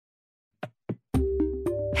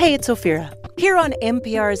Hey, it's Ophira. Here on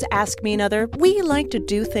NPR's Ask Me Another, we like to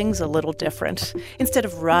do things a little different. Instead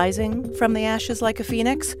of rising from the ashes like a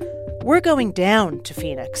phoenix, we're going down to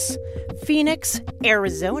Phoenix. Phoenix,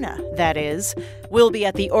 Arizona, that is. We'll be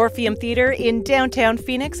at the Orpheum Theater in downtown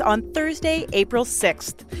Phoenix on Thursday, April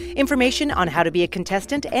 6th. Information on how to be a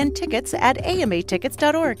contestant and tickets at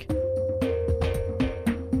amatickets.org.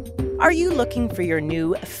 Are you looking for your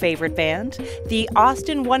new favorite band? The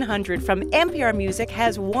Austin 100 from NPR Music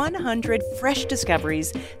has 100 fresh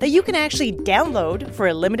discoveries that you can actually download for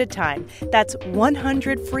a limited time. That's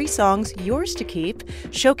 100 free songs, yours to keep,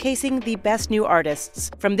 showcasing the best new artists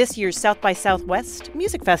from this year's South by Southwest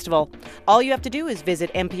Music Festival. All you have to do is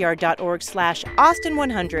visit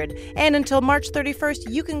npr.org/Austin100, and until March 31st,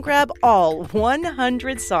 you can grab all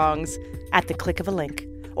 100 songs at the click of a link.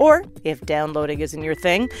 Or, if downloading isn't your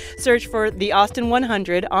thing, search for the Austin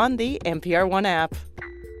 100 on the NPR One app.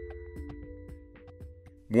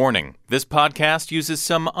 Warning, this podcast uses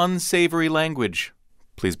some unsavory language.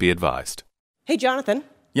 Please be advised. Hey, Jonathan.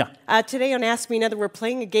 Yeah. Today on Ask Me Another, we're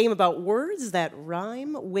playing a game about words that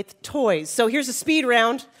rhyme with toys. So here's a speed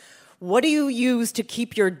round. What do you use to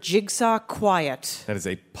keep your jigsaw quiet? That is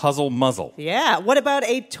a puzzle muzzle. Yeah. What about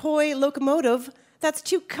a toy locomotive that's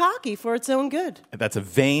too cocky for its own good? That's a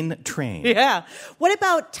vain train. Yeah. What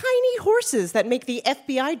about tiny horses that make the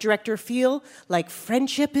FBI director feel like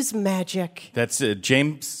friendship is magic? That's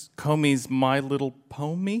James Comey's My Little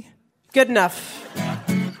Pony. Good enough.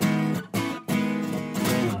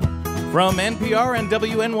 From NPR and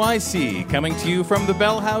WNYC, coming to you from the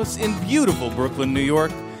Bell House in beautiful Brooklyn, New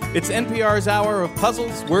York, it's NPR's hour of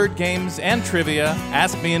puzzles, word games, and trivia.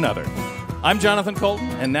 Ask Me Another. I'm Jonathan Colton,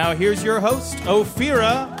 and now here's your host,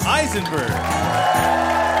 Ophira Eisenberg.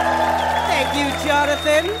 Thank you,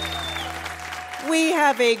 Jonathan. We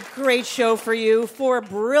have a great show for you. 4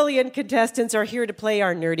 brilliant contestants are here to play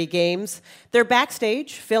our nerdy games. They're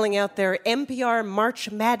backstage, filling out their NPR March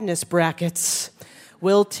Madness brackets.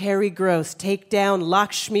 Will Terry Gross take down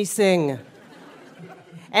Lakshmi Singh?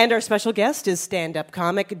 And our special guest is stand-up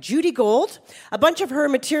comic Judy Gold. A bunch of her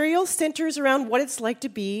material centers around what it's like to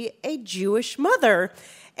be a Jewish mother.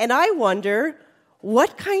 And I wonder,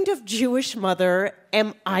 what kind of Jewish mother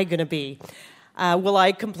am I going to be? Will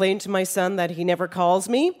I complain to my son that he never calls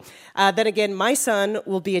me? Then again, my son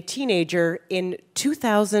will be a teenager in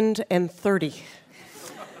 2030.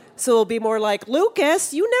 So it'll be more like,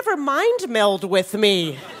 Lucas, you never mind meld with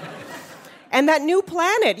me. And that new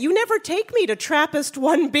planet, you never take me to Trappist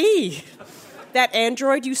 1B. That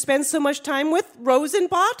android you spend so much time with,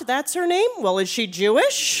 Rosenbot, that's her name? Well, is she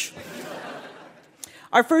Jewish?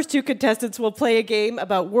 Our first 2 contestants will play a game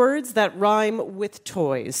about words that rhyme with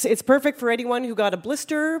toys. It's perfect for anyone who got a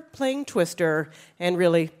blister playing Twister, and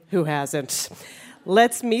really, who hasn't?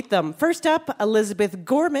 Let's meet them. First up, Elizabeth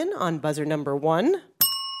Gorman on buzzer number 1.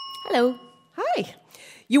 Hello. Hi.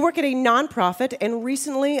 You work at a nonprofit and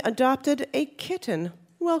recently adopted a kitten.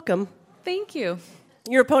 Welcome. Thank you.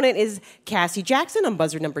 Your opponent is Cassie Jackson on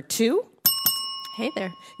buzzer number 2. Hey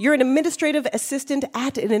there. You're an administrative assistant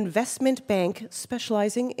at an investment bank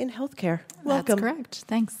specializing in healthcare. Welcome. That's correct.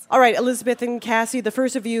 Thanks. All right, Elizabeth and Cassie, the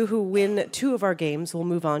first of you who win 2 of our games will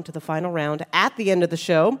move on to the final round at the end of the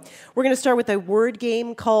show. We're going to start with a word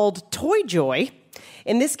game called Toy Joy.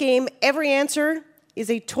 In this game, every answer is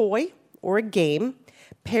a toy or a game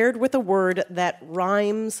paired with a word that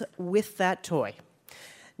rhymes with that toy.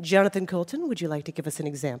 Jonathan Colton, would you like to give us an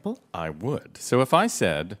example? I would. So if I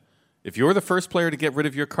said, if you're the first player to get rid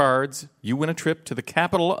of your cards, you win a trip to the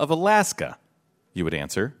capital of Alaska, you would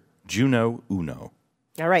answer, Juno Uno.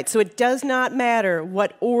 All right, so it does not matter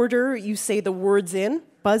what order you say the words in.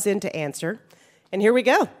 Buzz in to answer. And here we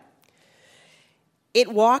go.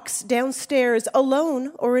 It walks downstairs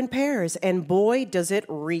alone or in pairs, and boy, does it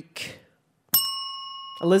reek.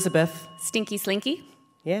 Elizabeth. Stinky Slinky?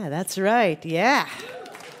 Yeah, that's right. Yeah.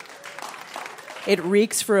 It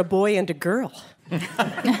reeks for a boy and a girl.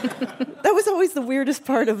 That was always the weirdest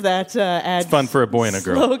part of that ad. It's fun for a boy and a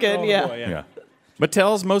girl. Slogan, yeah. Boy, yeah.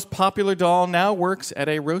 Mattel's most popular doll now works at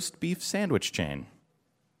a roast beef sandwich chain.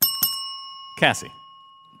 Cassie.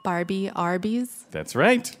 Barbie Arby's? That's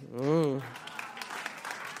right. Mm.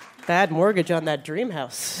 Bad mortgage on that dream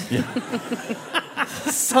house. Yeah.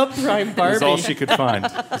 Subprime Barbie. That's all she could find.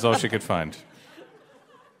 That's all she could find.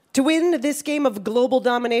 To win this game of global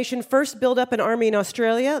domination, first build up an army in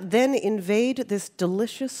Australia, then invade this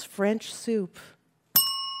delicious French soup.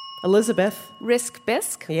 Elizabeth. Risk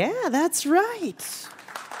Bisque? Yeah, that's right.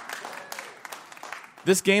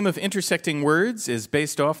 This game of intersecting words is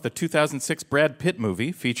based off the 2006 Brad Pitt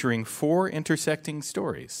movie featuring 4 intersecting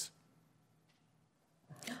stories.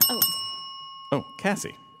 Oh. Oh,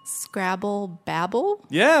 Cassie. Scrabble Babble?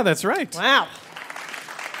 Yeah, that's right. Wow.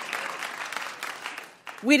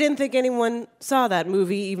 We didn't think anyone saw that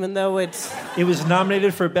movie, even though it's... It was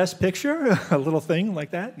nominated for Best Picture, a little thing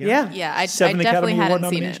like that. Yeah. Yeah, I 7 definitely Academy Award hadn't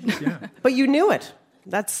seen it. nominations. Yeah. But you knew it.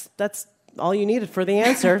 That's all you needed for the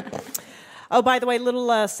answer. Oh, by the way,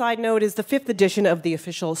 little side note is the 5th edition of the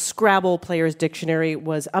official Scrabble Player's Dictionary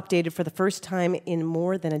was updated for the first time in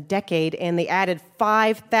more than a decade, and they added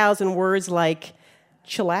 5,000 words like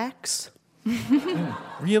chillax,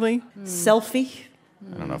 Really? selfie,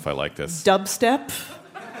 I don't know if I like this. dubstep.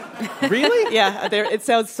 Really? Yeah, it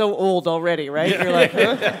sounds so old already, right? You're like,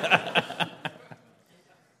 huh?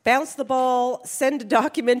 Bounce the ball, send a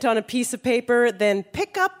document on a piece of paper, then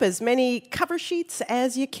pick up as many cover sheets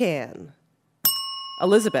as you can.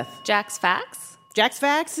 Elizabeth. Jack's Facts? Jack's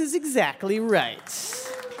Facts is exactly right.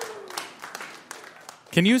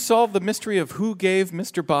 Can you solve the mystery of who gave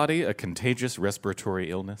Mr. Body a contagious respiratory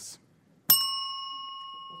illness?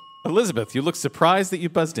 Elizabeth, you look surprised that you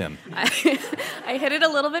buzzed in. I hit it a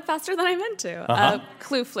little bit faster than I meant to.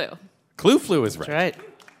 Clue Flu. Clue Flu is right.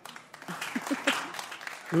 That's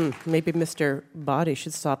right. Maybe Mr. Body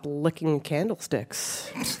should stop licking candlesticks.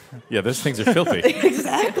 Yeah, those things are filthy.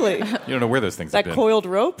 Exactly. You don't know where those things have That been. coiled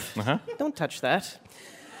rope? Uh-huh. Don't touch that.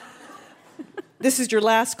 This is your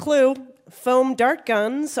last clue. Foam dart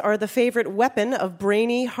guns are the favorite weapon of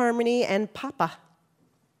Brainy, Harmony, and Papa.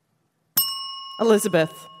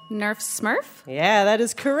 Elizabeth. Nerf Smurf? Yeah, that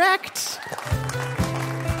is correct.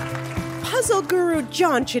 Puzzle guru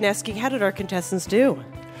John Chinesky, how did our contestants do?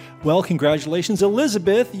 Well, congratulations,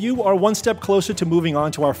 Elizabeth. You are one step closer to moving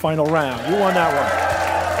on to our final round. You won that one.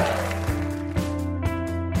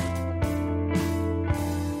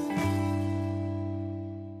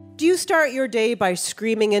 Do you start your day by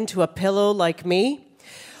screaming into a pillow like me?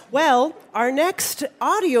 Well, our next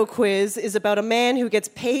audio quiz is about a man who gets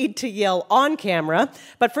paid to yell on camera.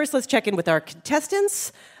 But first, let's check in with our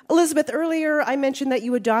contestants. Elizabeth, earlier I mentioned that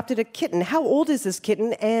you adopted a kitten. How old is this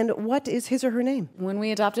kitten, and what is his or her name? When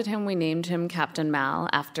we adopted him, we named him Captain Mal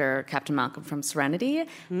after Captain Malcolm from Serenity.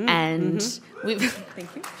 And we've...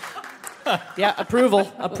 Thank you. Yeah,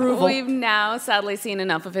 approval. We've now sadly seen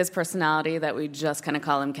enough of his personality that we just kind of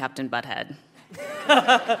call him Captain Butthead.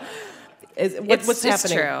 What's it's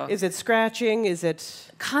happening? true. Is it scratching? Is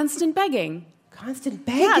it Constant begging. constant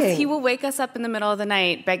begging? Yes, he will wake us up in the middle of the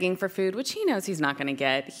night begging for food, which he knows he's not going to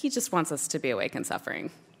get. He just wants us to be awake and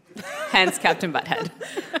suffering. Hence Captain Butthead.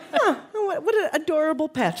 What an adorable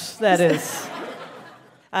pet that is.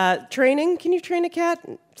 Training? Can you train a cat?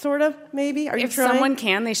 Sort of, maybe? Are you If trying? someone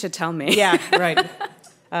can, they should tell me. Yeah, right.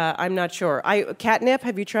 I'm not sure. Catnip,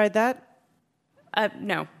 have you tried that?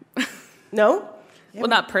 No. No? Well,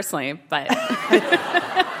 not personally, but...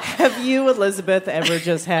 Have you, Elizabeth, ever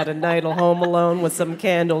just had a night home alone with some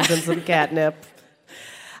candles and some catnip?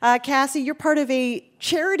 Cassie, you're part of a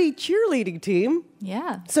charity cheerleading team.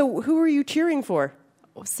 Yeah. So who are you cheering for?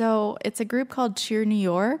 So it's a group called Cheer New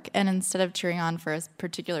York, and instead of cheering on for a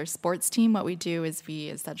particular sports team, what we do is we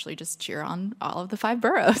essentially just cheer on all of the 5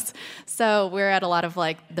 boroughs. So we're at a lot of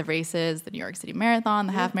like the races, the New York City Marathon,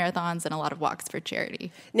 the half marathons, and a lot of walks for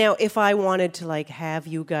charity. Now, if I wanted to like have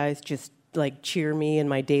you guys just like cheer me in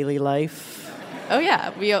my daily life. Oh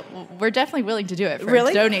yeah, we're definitely willing to do it for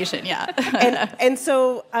Really? a donation. Yeah. And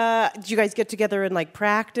so, do you guys get together and like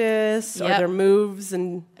practice? Are Yep. there moves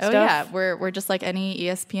and Oh stuff? yeah, we're just like any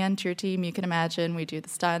ESPN cheer team you can imagine. We do the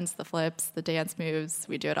stunts, the flips, the dance moves.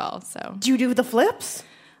 We do it all. So Do you do the flips?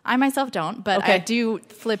 I myself don't, but Okay. I do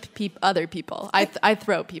flip other people. I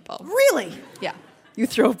throw people. Really? Yeah, You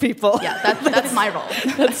throw people? yeah. That's my role.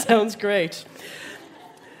 That sounds great.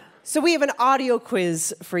 So we have an audio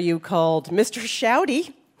quiz for you called Mr.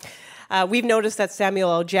 Shouty. We've noticed that Samuel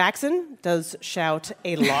L. Jackson does shout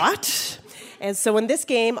a lot. And so in this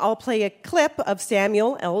game, I'll play a clip of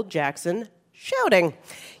Samuel L. Jackson shouting.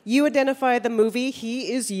 You identify the movie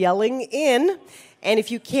he is yelling in. And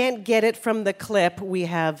if you can't get it from the clip, we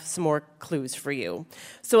have some more clues for you.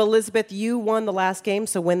 So, Elizabeth, you won the last game,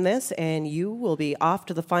 so win this, and you will be off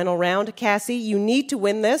to the final round. Cassie, you need to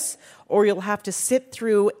win this, or you'll have to sit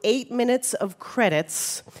through 8 minutes of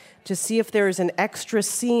credits to see if there is an extra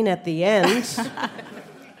scene at the end.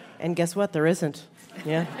 And guess what? There isn't.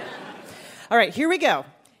 Yeah. All right, here we go.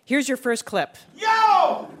 Here's your first clip.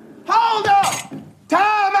 Yo! Hold up!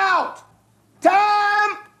 Time out!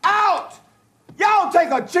 Time out! Y'all take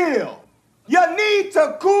a chill. You need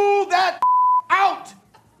to cool that out.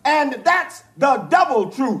 And that's the double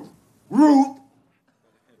truth, Ruth.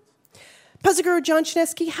 Puzzle Guru John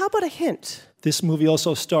Chinesky, how about a hint? This movie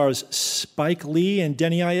also stars Spike Lee and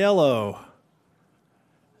Denny Aiello.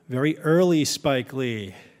 Very early Spike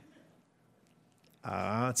Lee.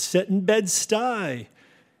 It's set in Bed-Stuy.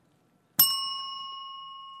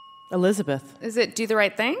 Elizabeth. Is it Do the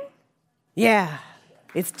Right Thing? Yeah,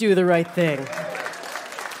 it's Do the Right Thing.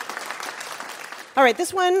 All right,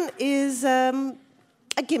 this one is a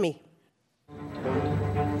gimme.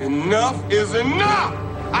 Enough is enough!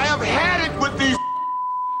 I have had it with these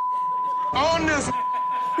on this.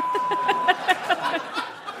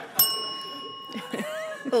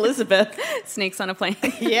 Elizabeth. Snakes on a Plane.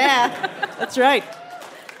 Yeah, that's right.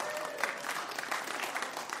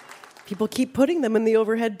 People keep putting them in the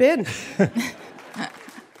overhead bin.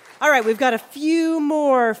 All right, we've got a few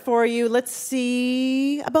more for you. Let's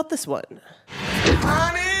see about this one.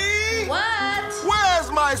 Honey! What?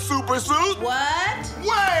 Where's my super suit? What?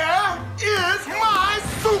 Where is my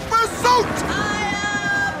super suit?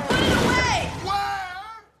 Put it away! Where?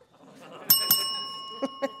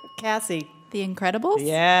 Cassie. The Incredibles?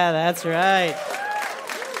 Yeah, that's right.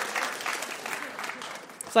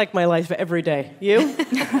 It's like my life every day. You?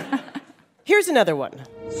 Here's another one.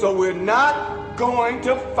 So we're not going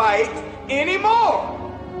to fight anymore.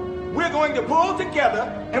 We're going to pull together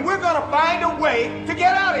and we're going to find a way to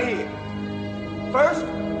get out of here. First,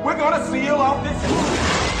 we're going to seal off this.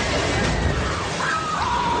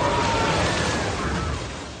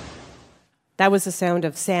 That was the sound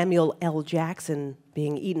of Samuel L. Jackson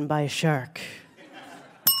being eaten by a shark.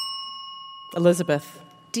 Elizabeth.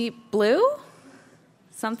 Deep Blue?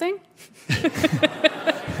 Something?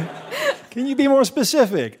 Can you be more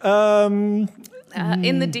specific? In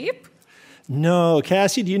the Deep? No.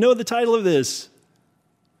 Cassie, do you know the title of this?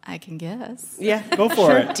 I can guess. Yeah. Go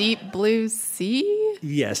for it. Deep Blue Sea?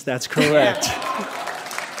 Yes, that's correct.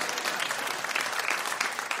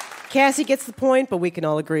 Cassie gets the point, but we can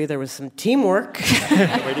all agree there was some teamwork.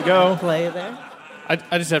 Way to go. Play there.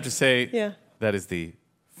 I just have to say, Yeah. that is the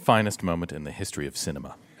finest moment in the history of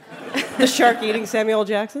cinema. The shark eating Samuel L.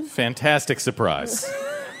 Jackson? Fantastic surprise.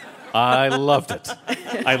 I loved it.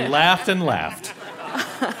 I laughed and laughed.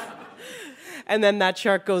 And then that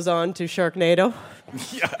shark goes on to Sharknado.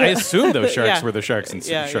 I assume those sharks Yeah. were the sharks in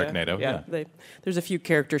Sharknado. Yeah. There's a few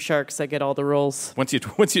character sharks that get all the roles. Once you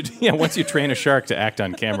train a shark to act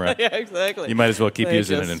on camera, Yeah, exactly. you might as well keep They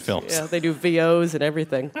using it just- in films. Yeah, they do VOs and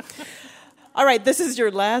everything. All right, this is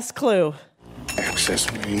your last clue. Access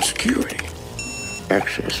main security.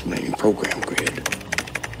 Access main program grid. You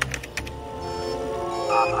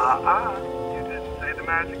didn't say the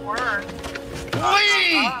magic word.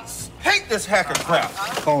 Please! Hate this hacker crap.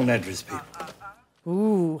 Phone address, people.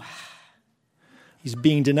 Ooh. He's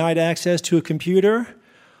being denied access to a computer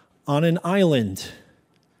on an island.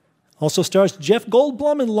 Also stars Jeff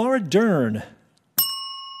Goldblum and Laura Dern.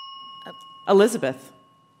 Elizabeth.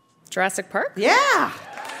 Jurassic Park? Yeah!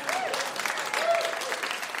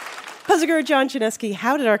 Puzzler John Chinesky,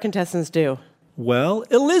 how did our contestants do? Well,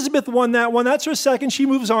 Elizabeth won that one. That's her second. She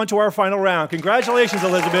moves on to our final round. Congratulations,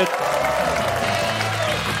 Elizabeth.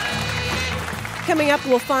 Coming up,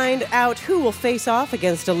 we'll find out who will face off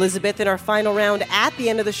against Elizabeth in our final round at the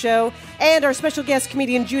end of the show. And our special guest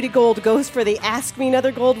comedian Judy Gold goes for the Ask Me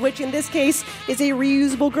Another Gold, which in this case is a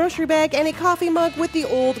reusable grocery bag and a coffee mug with the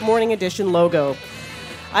old Morning Edition logo.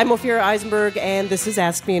 I'm Ophira Eisenberg, and this is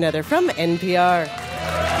Ask Me Another from NPR.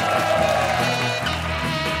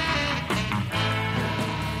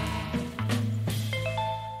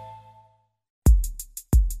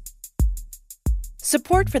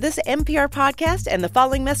 Support for this NPR podcast and the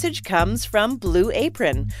following message comes from Blue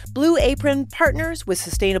Apron. Blue Apron partners with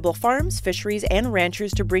sustainable farms, fisheries, and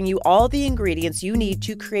ranchers to bring you all the ingredients you need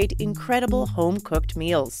to create incredible home-cooked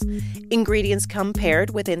meals. Ingredients come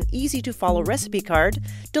paired with an easy-to-follow recipe card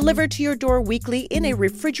delivered to your door weekly in a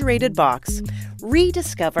refrigerated box.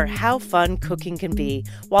 Rediscover how fun cooking can be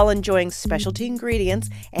while enjoying specialty ingredients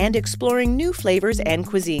and exploring new flavors and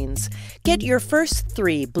cuisines. Get your first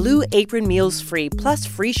 3 Blue Apron meals free plus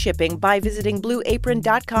free shipping by visiting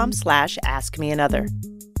blueapron.com/askmeanother.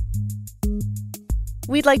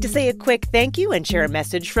 We'd like to say a quick thank you and share a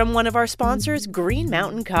message from one of our sponsors, Green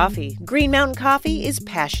Mountain Coffee. Green Mountain Coffee is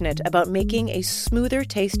passionate about making a smoother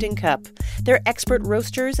tasting cup. Their expert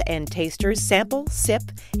roasters and tasters sample, sip,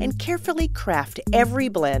 and carefully craft every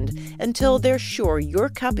blend until they're sure your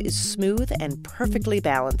cup is smooth and perfectly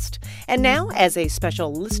balanced. And now, as a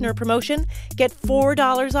special listener promotion, get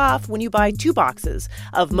 $4 off when you buy 2 boxes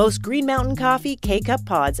of most Green Mountain Coffee K-Cup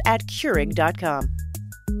pods at Keurig.com.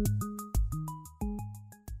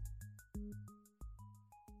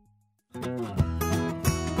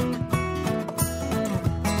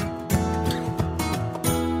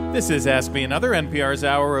 This is Ask Me Another, NPR's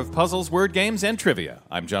hour of puzzles, word games, and trivia.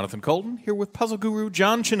 I'm Jonathan Colton, here with puzzle guru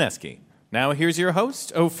John Chinesky. Now here's your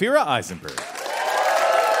host, Ophira Eisenberg.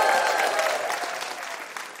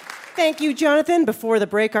 Thank you, Jonathan. Before the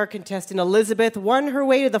break, our contestant Elizabeth won her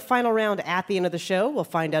way to the final round at the end of the show. We'll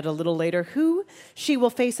find out a little later who she will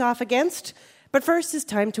face off against. But first, it's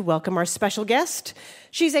time to welcome our special guest.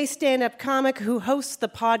 She's a stand-up comic who hosts the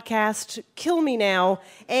podcast Kill Me Now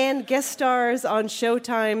and guest stars on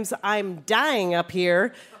Showtime's I'm Dying Up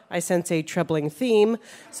Here. I sense a troubling theme,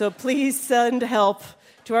 so please send help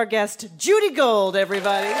to our guest, Judy Gold,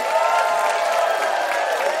 everybody.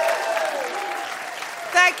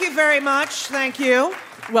 Thank you very much. Thank you.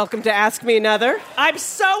 Welcome to Ask Me Another. I'm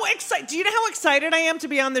so excited. Do you know how excited I am to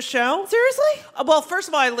be on the show? Seriously? Well, first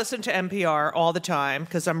of all, I listen to NPR all the time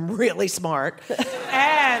because I'm really smart.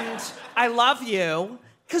 And I love you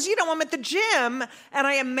because, I'm at the gym and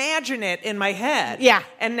I imagine it in my head. Yeah.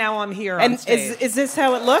 And now I'm here on And stage. is this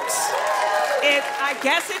how it looks? I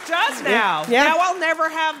guess it does now. Yeah. Now I'll never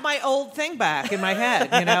have my old thing back in my head.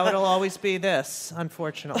 It'll always be this,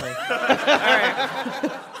 unfortunately. All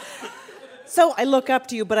right. So I look up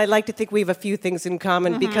to you, but I like to think we have a few things in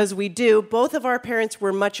common because we do. Both of our parents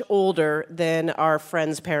were much older than our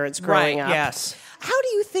friends' parents growing up. Yes. How do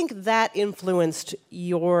you think that influenced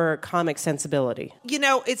your comic sensibility?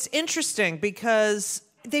 It's interesting because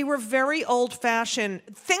they were very old-fashioned.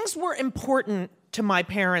 Things were important to my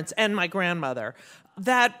parents and my grandmother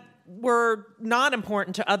that were not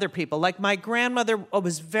important to other people. Like my grandmother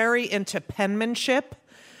was very into penmanship,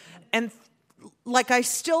 and I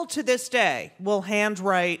still to this day will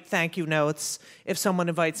handwrite thank you notes if someone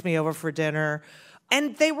invites me over for dinner.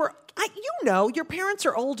 And they were, your parents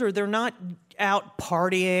are older. They're not out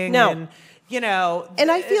partying. No. And,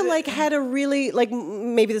 And I feel like had a really,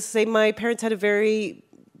 maybe this is say my parents had a very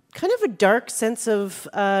kind of a dark sense of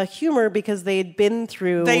humor because they'd been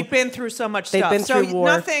through so much they'd stuff. been through war.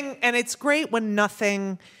 Nothing, and it's great when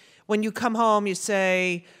you come home, you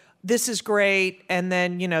say, this is great, and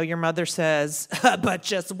then, your mother says, but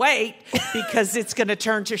just wait, because it's going to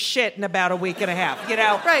turn to shit in about a week and a half,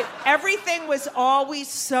 Right. Everything was always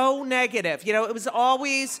so negative. It was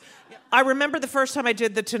always, I remember the first time I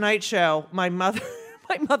did The Tonight Show, my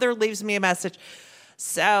mother leaves me a message.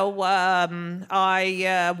 So,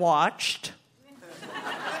 I watched,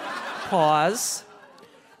 pause,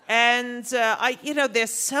 and,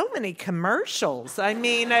 there's so many commercials. I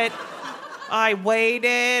mean, I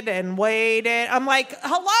waited and waited. I'm like,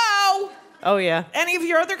 hello? Oh, yeah. Any of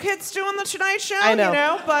your other kids doing The Tonight Show? I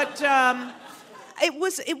know. But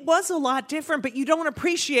it was a lot different, but you don't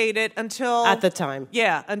appreciate it until... At the time.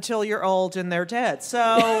 Yeah, until you're old and they're dead.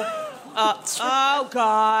 So, oh,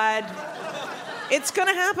 God. It's going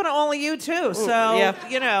to happen to all of you, too. So,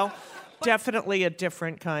 yeah. Definitely a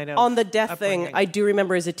different kind of... On the death upbringing. thing, I do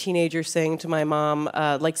remember as a teenager saying to my mom,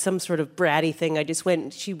 some sort of bratty thing. I just went,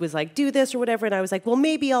 and she was like, do this or whatever. And I was like, well,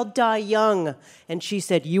 maybe I'll die young. And she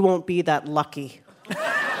said, you won't be that lucky.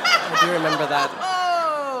 I do remember that.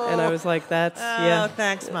 Oh. And I was like, that's, yeah. Oh,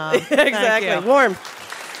 thanks, Mom. Exactly. Thank you. Warm.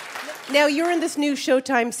 Now, you're in this new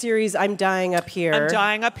Showtime series, I'm Dying Up Here. I'm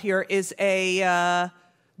Dying Up Here is a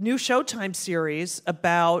new Showtime series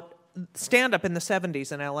about stand-up in the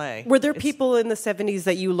 70s in L.A. Were there people in the 70s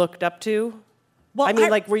that you looked up to? Well, I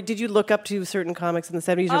mean, did you look up to certain comics in the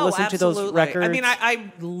 70s or listen to those absolutely. records? I mean,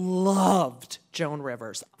 I loved Joan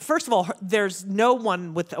Rivers. First of all, there's no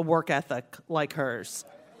one with a work ethic like hers.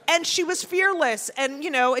 And she was fearless. And,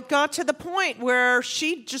 it got to the point where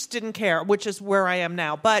she just didn't care, which is where I am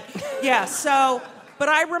now. But, yeah, but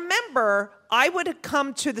I remember I would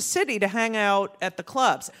come to the city to hang out at the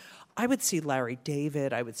clubs. I would see Larry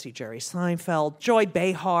David. I would see Jerry Seinfeld. Joy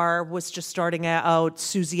Behar was just starting out.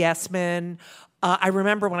 Susie Essman. I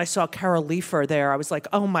remember when I saw Carol Leifer there, I was like,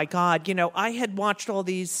 oh, my God. I had watched all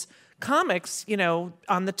these comics,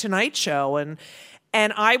 on The Tonight Show. And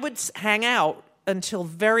I would hang out until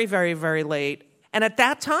very, very, very late. And at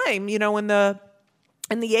that time, in the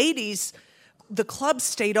 80s, the clubs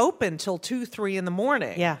stayed open till 2, 3 in the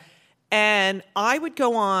morning. Yeah. And I would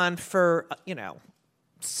go on for,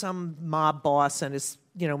 some mob boss and his,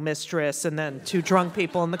 mistress and then 2 drunk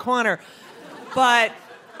people in the corner. But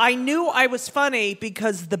I knew I was funny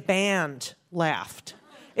because the band laughed.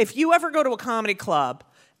 If you ever go to a comedy club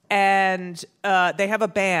and they have a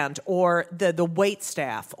band or the wait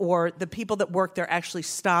staff or the people that work there actually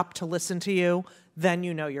stop to listen to you, then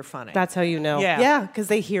you know you're funny. That's how you know. Yeah. Yeah, because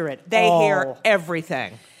they hear it. They all. hear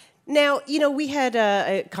everything. Now, we had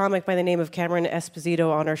a comic by the name of Cameron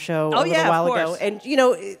Esposito on our show a little while ago. And,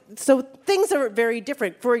 so things are very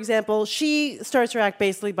different. For example, she starts her act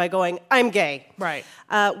basically by going, I'm gay. Right.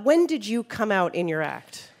 When did you come out in your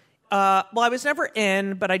act? Well, I was never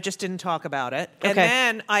in, but I just didn't talk about it. And Okay.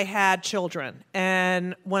 then I had children.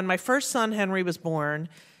 And when my first son, Henry, was born,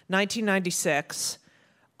 1996,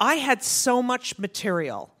 I had so much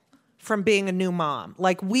material from being a new mom.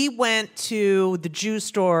 Like, we went to the Jew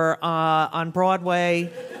store on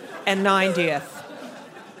Broadway and 90th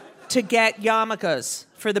to get yarmulkes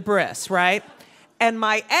for the bris, right? And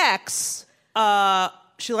my ex,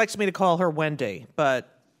 she likes me to call her Wendy,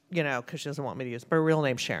 but, you know, because she doesn't want me to use her real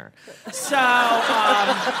name's Sharon. So,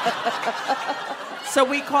 so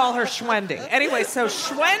we call her Schwendy. Anyway, so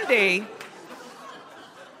Schwendy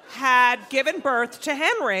had given birth to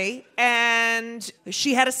Henry, and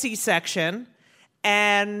she had a C-section.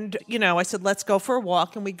 And, you know, I said, let's go for a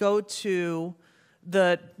walk. And we go to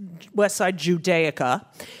the West Side Judaica,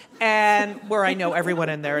 and where I know everyone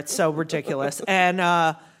in there. It's so ridiculous. And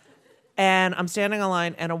I'm standing in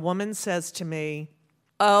line, and a woman says to me,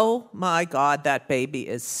 "Oh, my God, that baby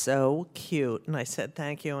is so cute." And I said,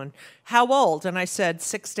 "Thank you." And how old? And I said,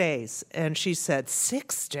 6 days. And she said,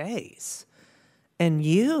 6 days? And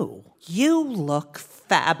you look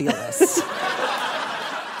fabulous.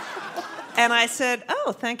 And I said,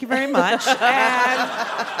 "Oh, thank you very much." And,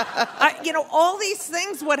 all these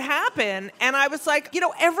things would happen. And I was like,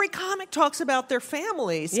 every comic talks about their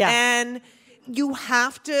families. Yeah. And you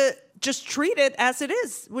have to just treat it as it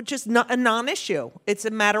is, which is not a non-issue. It's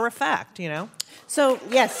a matter of fact, So,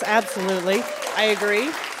 yes, absolutely. I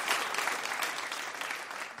agree.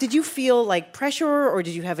 Did you feel like pressure, or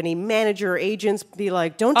did you have any manager or agents be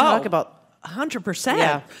like, don't talk about... 100%.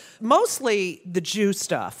 Yeah. Mostly the Jew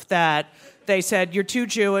stuff that they said, "You're too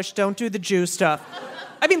Jewish, don't do the Jew stuff."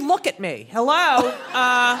 I mean, look at me. Hello?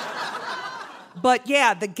 But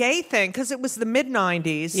yeah, the gay thing, because it was the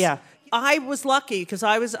mid-'90s. Yeah. I was lucky because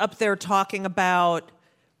I was up there talking about,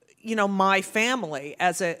 my family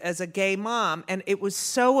as a gay mom. And it was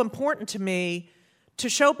so important to me to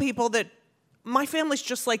show people that my family's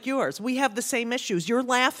just like yours. We have the same issues. You're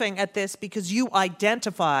laughing at this because you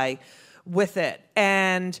identify with it.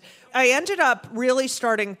 And I ended up really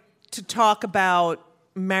starting to talk about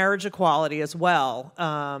marriage equality as well.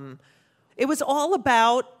 It was all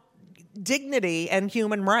about dignity and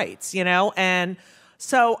human rights, and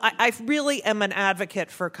so I really am an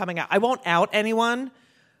advocate for coming out. I won't out anyone,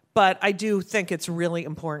 but I do think it's really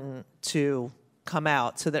important to come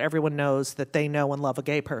out so that everyone knows that they know and love a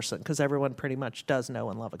gay person, because everyone pretty much does know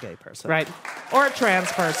and love a gay person. Right. Or a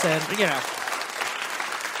trans person,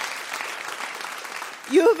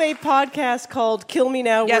 You have a podcast called Kill Me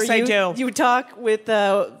Now. Yes, where I do. You talk with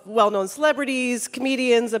well-known celebrities,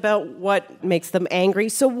 comedians, about what makes them angry.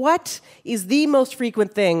 So what is the most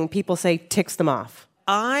frequent thing people say ticks them off?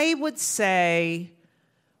 I would say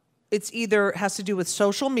it's either has to do with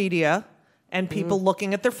social media and people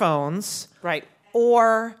looking at their phones. Right.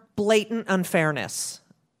 Or blatant unfairness.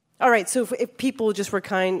 All right, so if people just were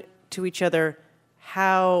kind to each other,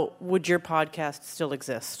 how would your podcast still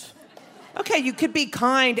exist? Okay, you could be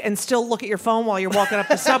kind and still look at your phone while you're walking up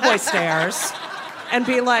the subway stairs and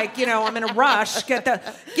be like, I'm in a rush. Get the,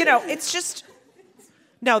 it's just,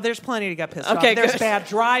 no, there's plenty to get pissed off. There's bad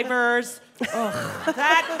drivers.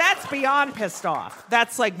 That's beyond pissed off.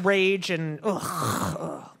 That's like rage and,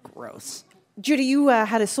 gross. Judy, you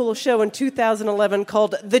had a solo show in 2011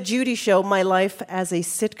 called The Judy Show, My Life as a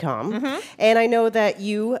Sitcom. Mm-hmm. And I know that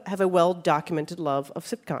you have a well-documented love of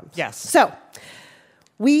sitcoms. Yes. So,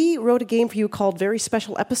 we wrote a game for you called Very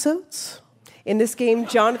Special Episodes. In this game,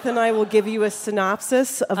 Jonathan and I will give you a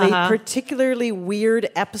synopsis of a particularly weird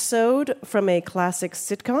episode from a classic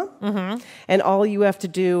sitcom. Mm-hmm. And all you have to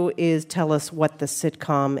do is tell us what the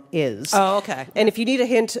sitcom is. Oh, okay. And if you need a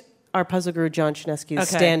hint, our puzzle guru, John Chinesky, is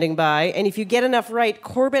standing by. And if you get enough right,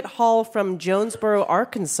 Corbett Hall from Jonesboro,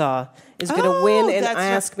 Arkansas, is going to win and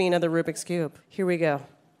ask me another Rubik's Cube. Here we go.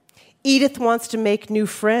 Edith wants to make new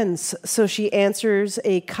friends, so she answers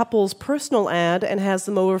a couple's personal ad and has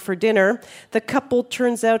them over for dinner. The couple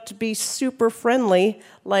turns out to be super friendly,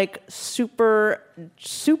 like super,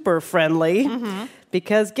 super friendly,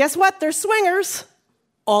 because guess what? They're swingers.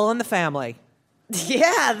 All in the Family.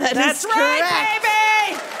 Yeah, that's right, correct.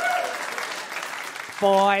 baby!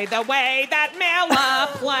 Boy, the way that Miller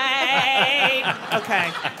played. Okay.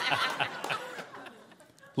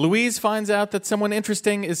 Louise finds out that someone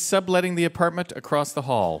interesting is subletting the apartment across the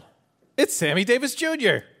hall. It's Sammy Davis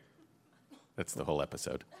Jr. That's the whole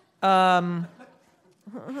episode.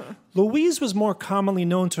 Louise was more commonly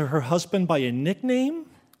known to her husband by a nickname.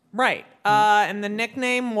 Right. And the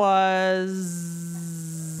nickname was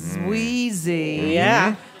Wheezy.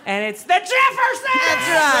 Yeah. And it's the Jeffersons! That's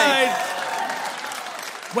right.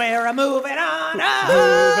 We're moving on up.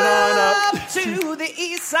 Moving on up. To the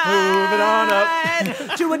east side. Moving on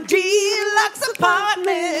up. To a deluxe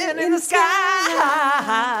apartment in the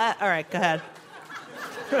sky. All right, go ahead.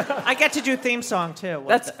 I get to do theme song, too.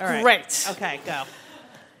 That's All right. great. Okay, go.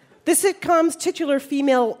 The sitcom's titular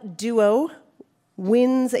female duo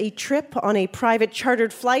wins a trip on a private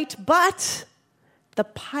chartered flight, but the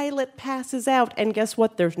pilot passes out, and guess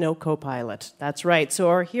what? There's no co-pilot. That's right. So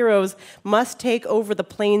our heroes must take over the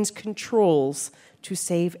plane's controls to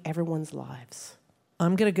save everyone's lives.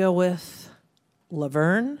 I'm going to go with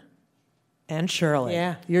Laverne and Shirley.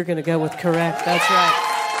 Yeah, you're going to go with correct. That's right.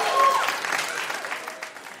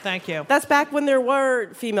 Thank you. That's back when there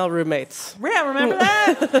were female roommates. Yeah, remember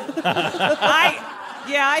that?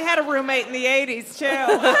 I had a roommate in the 80s, too.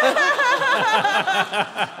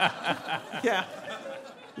 Yeah.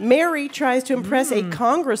 Mary tries to impress a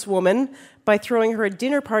congresswoman by throwing her a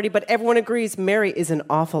dinner party, but everyone agrees Mary is an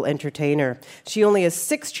awful entertainer. She only has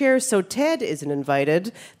 6 chairs, so Ted isn't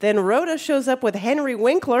invited. Then Rhoda shows up with Henry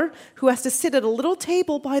Winkler, who has to sit at a little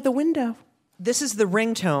table by the window. This is the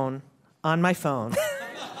ringtone on my phone.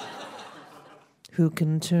 Who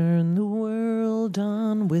can turn the world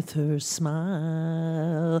on with her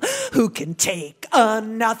smile? Who can take a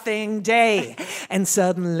nothing day and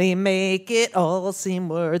suddenly make it all seem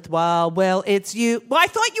worthwhile? Well, it's you. Well, I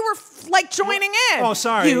thought you were joining in. Oh,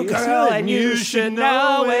 sorry. You girl, and you should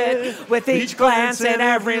know it. With each glance and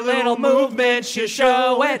every little movement, you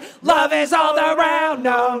show it. Love is all around,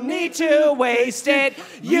 no need to waste it.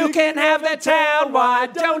 You can have the town, why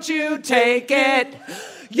don't you take it?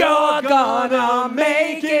 You're gonna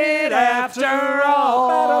make it after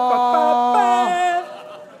all.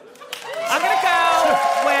 I'm gonna go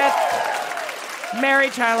with Mary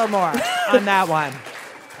Tyler Moore on that one.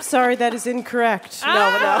 Sorry, that is incorrect. No.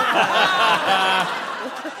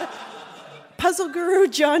 Puzzle guru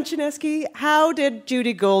John Chinesky, how did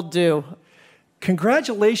Judy Gold do?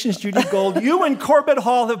 Congratulations, Judy Gold. You and Corbett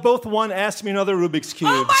Hall have both won Ask Me Another Rubik's Cube.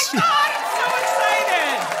 Oh my God, I'm so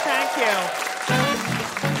excited. Thank you.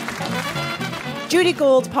 Judy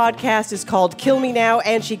Gold's podcast is called Kill Me Now,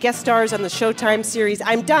 and she guest stars on the Showtime series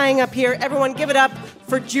I'm Dying Up Here. Everyone give it up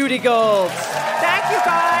for Judy Gold. Thank you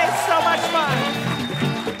guys, so much fun.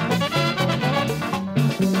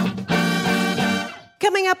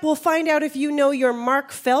 Coming up, we'll find out if you know your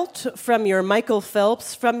Mark Felt from your Michael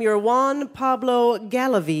Phelps, from your Juan Pablo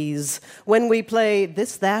Galaviz, when we play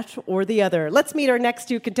This, That, or the Other. Let's meet our next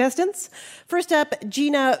 2 contestants. First up,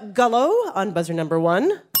 Gina Gullo on buzzer number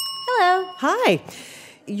 1. Hello. Hi.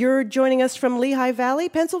 You're joining us from Lehigh Valley,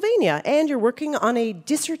 Pennsylvania, and you're working on a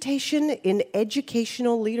dissertation in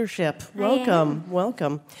educational leadership. Welcome.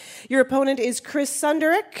 Welcome. Your opponent is Chris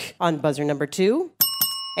Sunderick on buzzer number 2.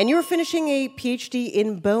 And you're finishing a PhD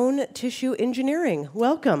in bone tissue engineering.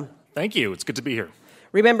 Welcome. Thank you. It's good to be here.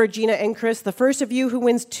 Remember, Gina and Chris, the first of you who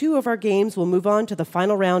wins 2 of our games will move on to the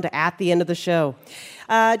final round at the end of the show.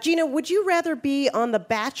 Gina, would you rather be on The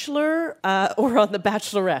Bachelor or on The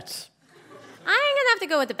Bachelorette? I'm going to have to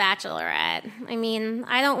go with The Bachelorette. I mean,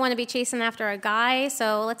 I don't want to be chasing after a guy,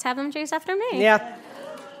 so let's have them chase after me. Yeah,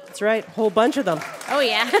 that's right. Whole bunch of them. Oh,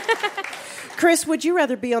 yeah. Chris, would you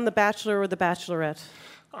rather be on The Bachelor or The Bachelorette?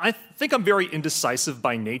 I think I'm very indecisive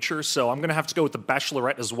by nature, so I'm going to have to go with The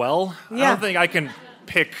Bachelorette as well. Yeah. I don't think I can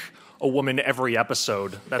pick a woman every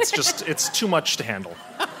episode. That's just, it's too much to handle.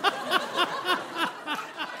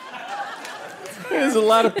 There's a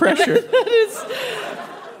lot of pressure.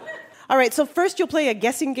 All right, so first you'll play a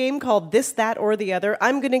guessing game called This, That, or the Other.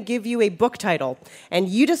 I'm going to give you a book title, and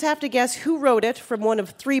you just have to guess who wrote it from one of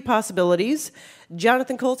 3 possibilities.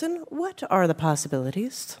 Jonathan Colton, what are the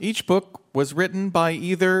possibilities? Each book was written by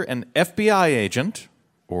either an FBI agent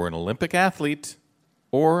or an Olympic athlete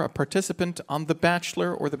or a participant on The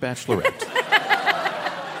Bachelor or The Bachelorette.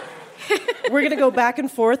 We're going to go back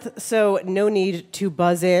and forth, so no need to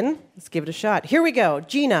buzz in. Let's give it a shot. Here we go.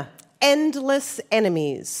 Gina, Endless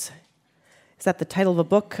Enemies. Is that the title of a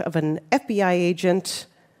book of an FBI agent,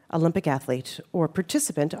 Olympic athlete, or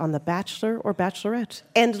participant on The Bachelor or Bachelorette?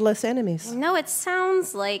 Endless Enemies. No, it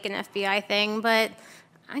sounds like an FBI thing, but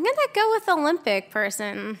I'm going to go with Olympic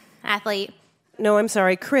person, athlete. No, I'm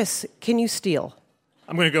sorry. Chris, can you steal?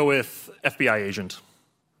 I'm going to go with FBI agent.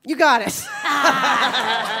 You got it.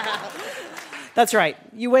 That's right.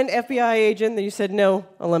 You went FBI agent, then you said no,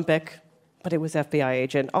 Olympic. But it was FBI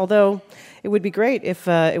agent, although it would be great if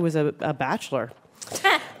it was a bachelor.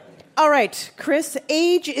 All right, Chris,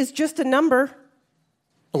 age is just a number.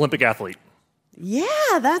 Olympic athlete. Yeah,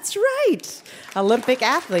 that's right. Olympic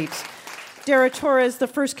athlete. Dara Torres, the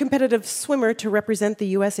first competitive swimmer to represent the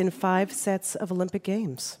U.S. in 5 sets of Olympic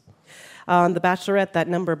Games. On The Bachelorette, that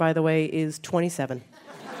number, by the way, is 27.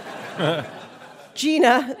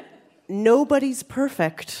 Gina, nobody's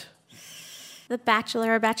perfect. The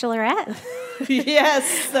Bachelor or Bachelorette?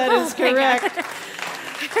 Yes, that is correct.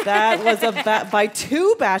 That was by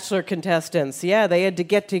two Bachelor contestants. Yeah, they had to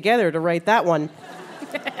get together to write that one.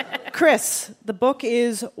 Chris, the book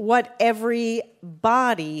is What Every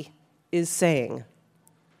Body is Saying.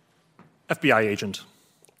 FBI agent.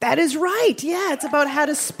 That is right. Yeah, it's about how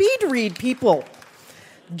to speed read people.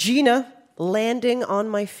 Gina, Landing on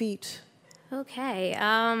My Feet. Okay,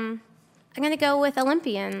 I'm going to go with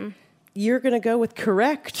Olympian. You're going to go with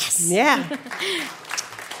correct. Yes. Yeah.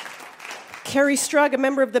 Carrie Strug, a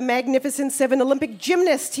member of the Magnificent Seven Olympic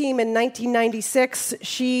gymnast team in 1996.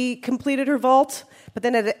 She completed her vault, but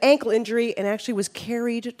then had an ankle injury and actually was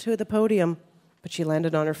carried to the podium. But she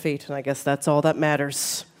landed on her feet, and I guess that's all that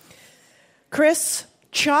matters. Chris,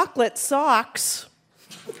 chocolate socks.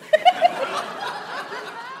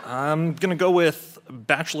 I'm going to go with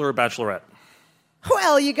Bachelor or Bachelorette.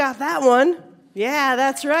 Well, you got that one. Yeah,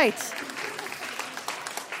 that's right.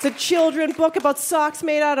 It's a children's book about socks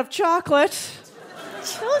made out of chocolate.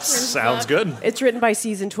 Sounds good. It's written by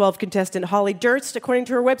season 12 contestant Holly Durst. According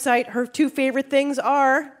to her website, her two favorite things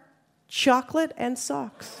are chocolate and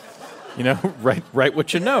socks. You know, write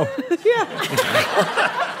what you know.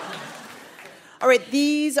 Yeah. All right,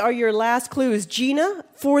 these are your last clues. Gina,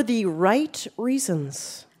 for the right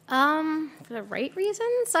reasons. For the right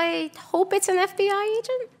reasons? I hope it's an FBI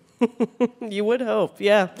agent. You would hope,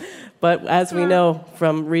 yeah. But as we know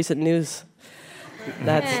from recent news,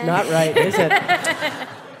 that's not right, is it?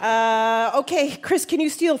 Okay, Chris, can you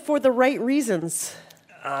steal for the right reasons?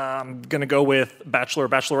 I'm going to go with Bachelor or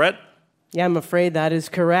Bachelorette. Yeah, I'm afraid that is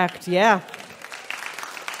correct, yeah.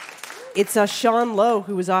 It's Sean Lowe,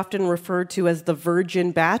 who is often referred to as the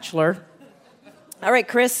Virgin Bachelor. All right,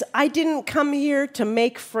 Chris, I didn't come here to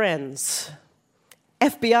make friends.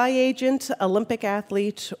 FBI agent, Olympic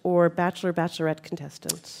athlete, or Bachelor/Bachelorette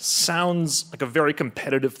contestant? Sounds like a very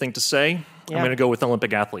competitive thing to say. Yeah. I'm going to go with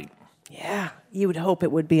Olympic athlete. Yeah, you would hope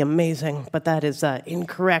it would be amazing, but that is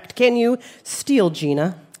incorrect. Can you steal,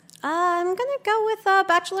 Gina? I'm going to go with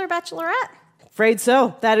Bachelor/Bachelorette. Afraid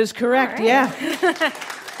so. That is correct, All right. yeah.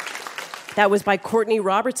 That was by Courtney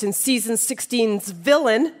Robertson, season 16's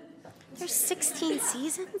villain. There's 16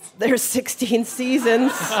 seasons? There's 16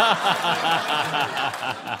 seasons.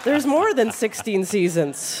 There's more than 16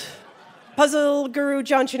 seasons. Puzzle guru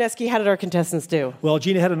John Chinesky, how did our contestants do? Well,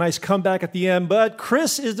 Gina had a nice comeback at the end, but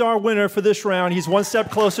Chris is our winner for this round. He's one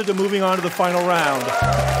step closer to moving on to the final round.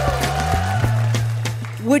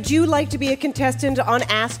 Would you like to be a contestant on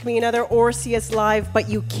Ask Me Another or see us live, but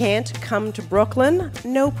you can't come to Brooklyn?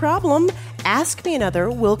 No problem. Ask Me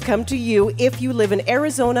Another will come to you if you live in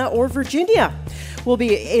Arizona or Virginia. We'll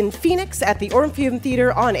be in Phoenix at the Orpheum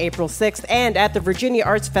Theater on April 6th and at the Virginia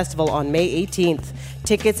Arts Festival on May 18th.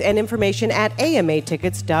 Tickets and information at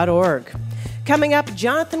amatickets.org. Coming up,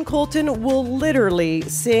 Jonathan Colton will literally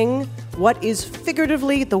sing what is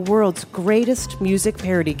figuratively the world's greatest music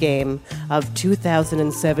parody game of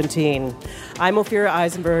 2017. I'm Ophira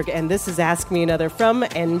Eisenberg, and this is Ask Me Another from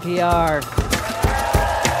NPR.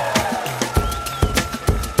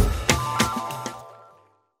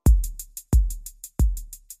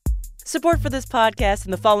 Support for this podcast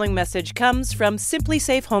and the following message comes from Simply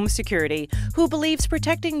Safe Home Security, who believes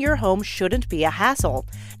protecting your home shouldn't be a hassle.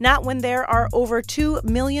 Not when there are over 2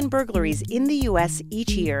 million burglaries in the U.S.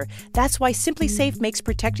 each year. That's why Simply Safe makes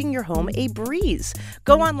protecting your home a breeze.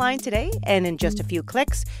 Go online today, and in just a few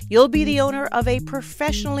clicks, you'll be the owner of a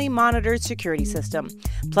professionally monitored security system.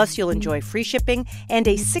 Plus, you'll enjoy free shipping and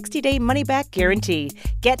a 60-day money-back guarantee.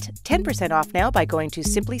 Get 10% off now by going to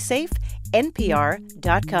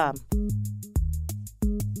simplysafenpr.com.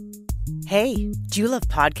 Hey, do you love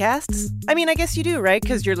podcasts? I mean, I guess you do, right?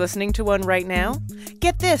 Because you're listening to one right now.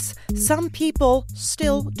 Get this, some people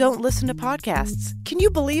still don't listen to podcasts. Can you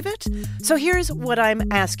believe it? So here's what I'm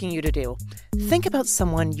asking you to do. Think about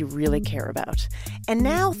someone you really care about. And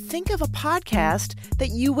now think of a podcast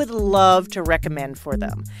that you would love to recommend for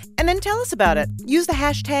them. And then tell us about it. Use the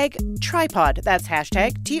hashtag Trypod. That's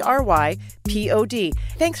hashtag TRYPOD.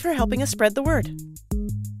 Thanks for helping us spread the word.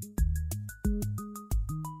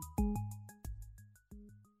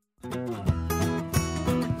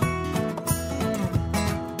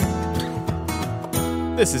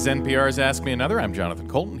 This is NPR's Ask Me Another. I'm Jonathan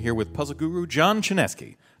Colton, here with puzzle guru John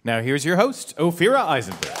Chinesky. Now here's your host, Ophira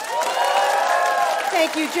Eisenberg.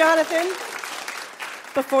 Thank you, Jonathan.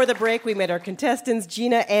 Before the break, we met our contestants,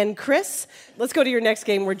 Gina and Chris. Let's go to your next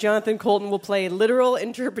game, where Jonathan Colton will play literal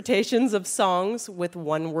interpretations of songs with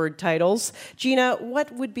one-word titles. Gina,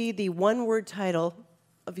 what would be the one-word title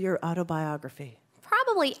of your autobiography?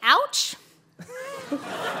 Probably ouch.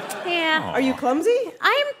 Yeah. Are you clumsy?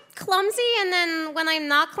 I'm clumsy, and then when I'm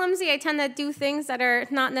not clumsy, I tend to do things that are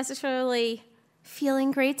not necessarily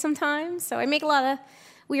feeling great sometimes, so I make a lot of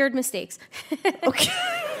weird mistakes. Okay.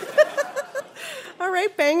 All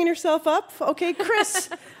right, banging yourself up. Okay, Chris,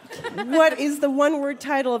 what is the one-word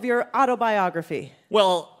title of your autobiography?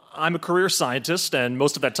 Well, I'm a career scientist, and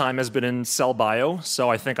most of that time has been in cell bio, so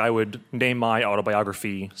I think I would name my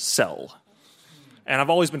autobiography Cell. And I've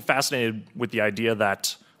always been fascinated with the idea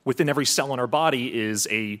that within every cell in our body is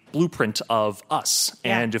a blueprint of us.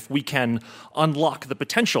 Yeah. And if we can unlock the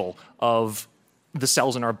potential of the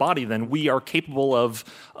cells in our body, then we are capable of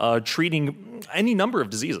treating any number of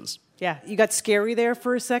diseases. Yeah, you got scary there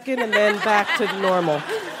for a second and then back to normal.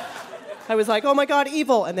 I was like, oh my God,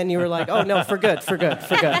 evil. And then you were like, oh no, for good.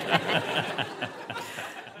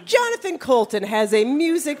 Jonathan Colton has a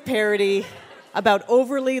music parody about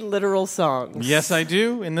overly literal songs. Yes, I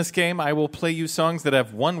do. In this game, I will play you songs that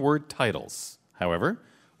have one-word titles. However,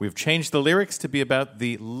 we've changed the lyrics to be about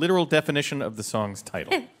the literal definition of the song's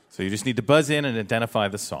title. So you just need to buzz in and identify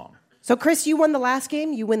the song. So, Chris, you won the last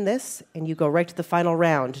game, you win this, and you go right to the final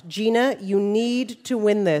round. Gina, you need to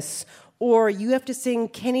win this, or you have to sing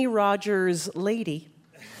Kenny Rogers' Lady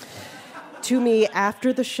to me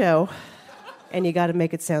after the show, and you got to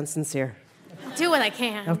make it sound sincere. I'll do what I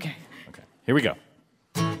can. Okay. Here we go.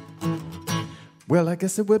 Well, I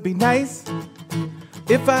guess it would be nice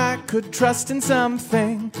if I could trust in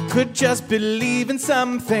something, could just believe in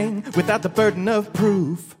something without the burden of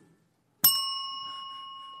proof.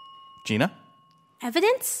 Gina?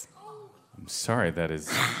 Evidence? I'm sorry, that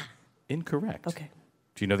is incorrect. Okay.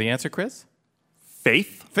 Do you know the answer, Chris?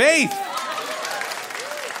 Faith? Faith!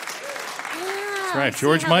 That's right,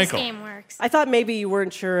 George Michael. This game works. I thought maybe you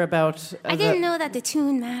weren't sure about... I didn't know that the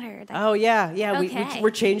tune mattered. Oh, yeah, Okay. we're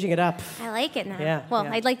changing it up. I like it now. Yeah, Well,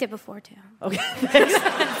 yeah. I liked it before, too. Okay.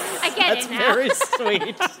 I get That's it now. very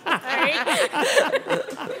sweet. Sorry.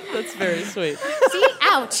 That's very sweet. See?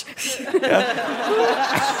 Ouch.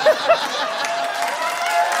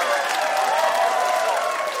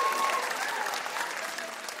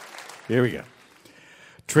 Here we go.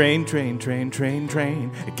 Train, train, train, train,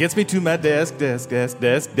 train. It gets me to my desk.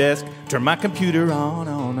 Turn my computer on.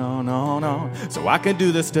 So I can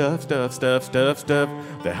do the stuff.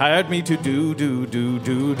 They hired me to do.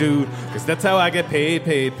 Because that's how I get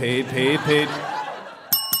paid.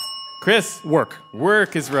 Chris? Work.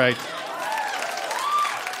 Work is right.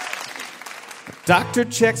 Doctor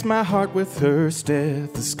checks my heart with her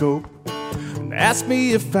stethoscope and asks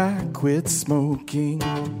me if I quit smoking.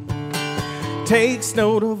 Takes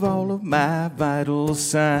note of all of my vital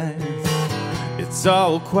signs. It's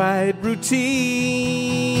all quite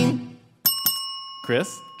routine.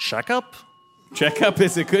 Chris? Checkup? Checkup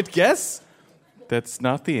is a good guess. That's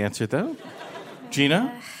not the answer, though.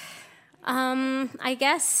 Gina? I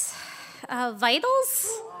guess vitals?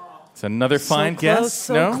 It's another fine guess.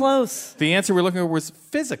 So no? close. The answer we're looking for was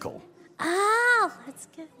physical. Oh, that's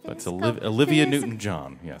good. That's Olivia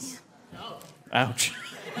Newton-John, yes. Ouch.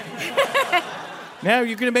 Now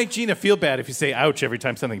you're going to make Gina feel bad if you say ouch every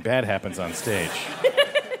time something bad happens on stage.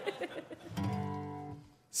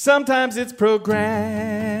 Sometimes it's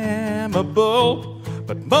programmable,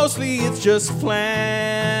 but mostly it's just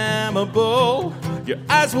flammable. Your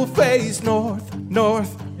eyes will face north,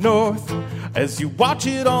 as you watch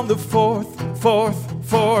it on the fourth.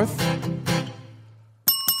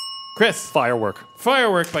 Chris? Firework.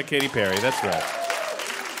 Firework by Katy Perry, that's right.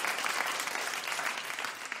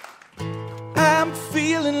 I'm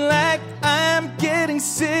feeling like I'm getting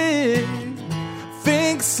sick.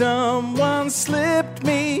 Think someone slipped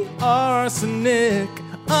me arsenic.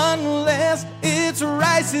 Unless it's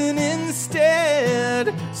rising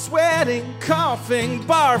instead. Sweating, coughing,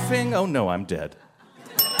 barfing. Oh no, I'm dead.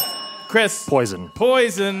 Chris? Poison.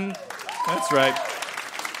 Poison. That's right.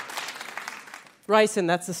 Ricin,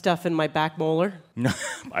 that's the stuff in my back molar. No,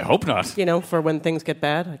 I hope not. You know, for when things get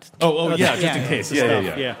bad. Yeah, just in case.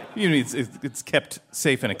 Yeah. You mean it's kept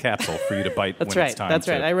safe in a capsule for you to bite That's when right. it's time That's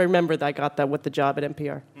to. right. I remember that I got that with the job at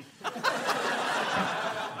NPR.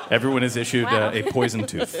 Everyone is issued a poison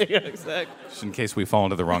tooth. Yeah, exactly. Just in case we fall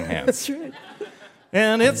into the wrong hands. That's right.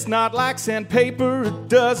 And it's not like sandpaper, it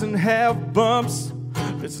doesn't have bumps.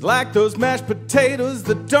 It's like those mashed potatoes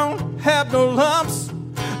that don't have no lumps.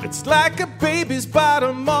 It's like a baby's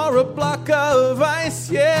bottom or a block of ice,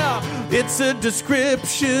 yeah. It's a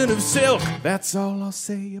description of silk. That's all I'll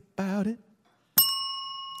say about it.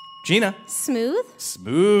 Gina? Smooth?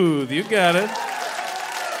 Smooth, you got it.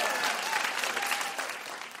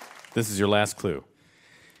 This is your last clue.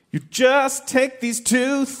 You just take these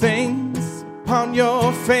two things on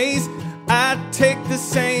your face. I take the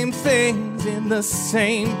same things in the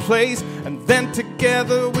same place, and then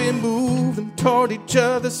together we move them toward each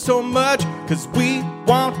other so much, 'cause we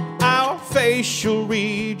want our facial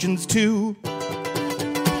regions to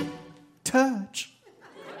touch.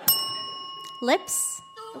 Lips.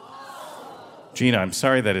 Gina, I'm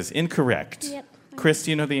sorry, that is incorrect. Yep. Chris,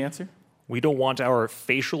 do you know the answer? We don't want our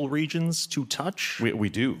facial regions to touch? We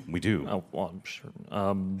do. Oh, well, I'm sure.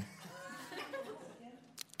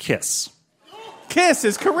 Kiss. Kiss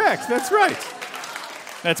is correct. That's right.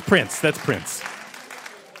 That's Prince.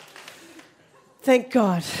 Thank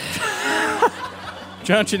God.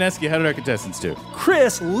 John Chinesky, how did our contestants do?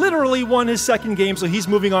 Chris literally won his second game, so he's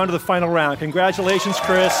moving on to the final round. Congratulations,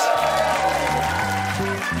 Chris.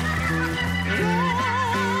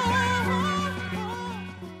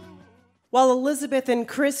 While Elizabeth and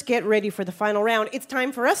Chris get ready for the final round, it's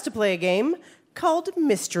time for us to play a game called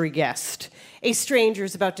Mystery Guest. A stranger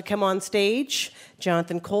is about to come on stage,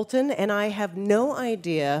 Jonathan Colton, and I have no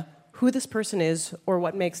idea who this person is or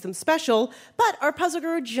what makes them special, but our puzzle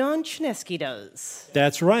guru John Chinesky does.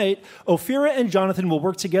 That's right. Ophira and Jonathan will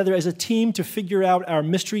work together as a team to figure out our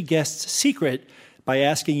mystery guest's secret by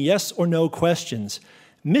asking yes or no questions.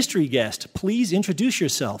 Mystery guest, please introduce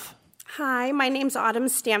yourself. Hi, my name's Autumn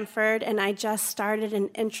Stamford, and I just started an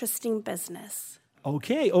interesting business.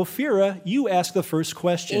 Okay, Ophira, you ask the first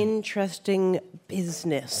question. Interesting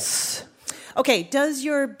business. Okay, does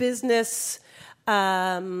your business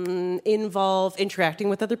involve interacting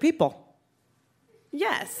with other people?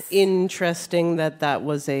 Yes. Interesting that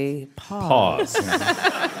was a pause.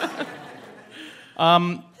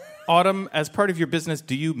 Autumn, as part of your business,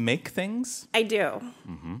 do you make things? I do.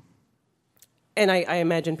 Mm-hmm. And I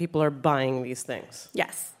imagine people are buying these things.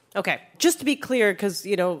 Yes. Okay. Just to be clear, because,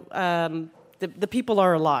 the people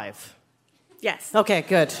are alive. Yes. Okay,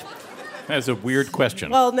 good. That is a weird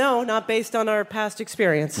question. Well, no, not based on our past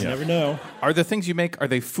experience. You never know. Are the things you make, are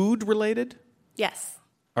they food related? Yes.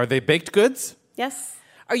 Are they baked goods? Yes.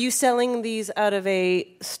 Are you selling these out of a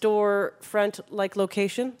storefront-like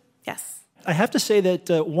location? Yes. I have to say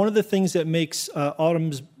that one of the things that makes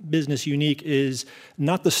Autumn's business unique is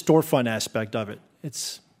not the storefront aspect of it.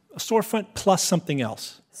 It's a storefront plus something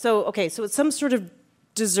else. So it's some sort of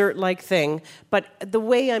dessert-like thing, but the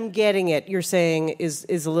way I'm getting it, you're saying,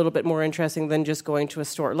 is a little bit more interesting than just going to a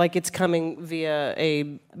store. Like it's coming via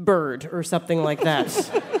a bird or something like that.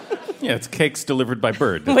 Yeah, it's cakes delivered by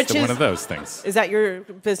bird. It's one of those things. Is that your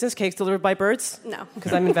business, cakes delivered by birds? No.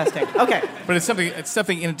 Because I'm investing. Okay. But it's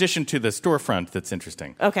something in addition to the storefront that's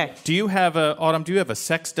interesting. Okay. Do you have Autumn, do you have a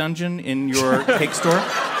sex dungeon in your cake store?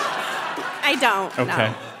 I don't. Okay.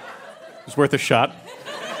 No. It's worth a shot.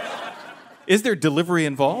 Is there delivery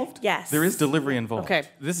involved? Yes. There is delivery involved. Okay.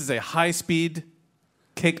 This is a high-speed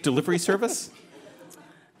cake delivery service?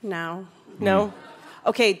 No. No?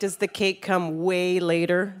 Okay, does the cake come way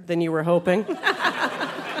later than you were hoping?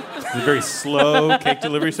 It's a very slow cake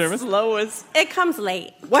delivery service? Slow as... It comes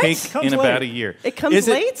late. What? Cake Comes in late. about a year. It comes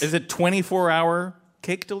late? Is it 24-hour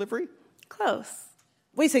cake delivery? Close.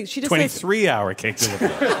 Wait a second, she just says... 23-hour cake delivery.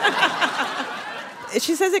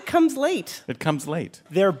 She says it comes late. It comes late.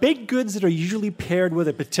 They're baked goods that are usually paired with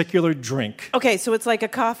a particular drink. Okay, so it's like a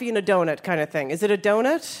coffee and a donut kind of thing. Is it a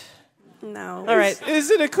donut? No. All right. Is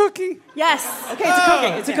it a cookie? Yes. Okay, it's a cookie.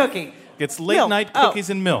 It's a cookie. It's late-night cookies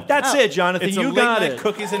and milk. That's it, Jonathan. It's you got late-night it.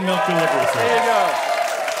 cookies and milk delivery service. There you go.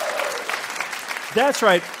 That's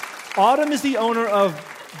right. Autumn is the owner of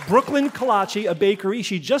Brooklyn Kolache, a bakery.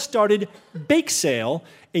 She just started Bake Sale,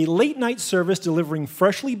 a late-night service delivering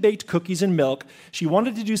freshly baked cookies and milk. She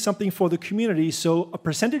wanted to do something for the community, so a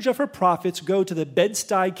percentage of her profits go to the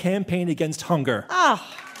Bed-Stuy campaign against hunger.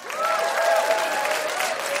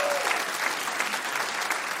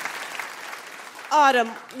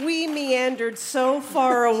 Autumn, we meandered so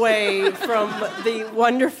far away from the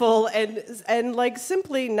wonderful and like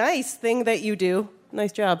simply nice thing that you do.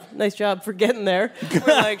 Nice job for getting there.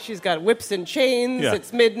 We're like, she's got whips and chains. Yeah.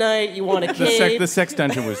 It's midnight. You want a cake. The sex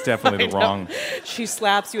dungeon was definitely the wrong. She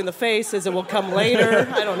slaps you in the face, says it will come later.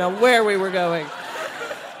 I don't know where we were going.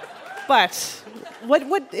 But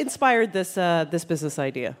what inspired this business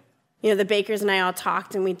idea? The bakers and I all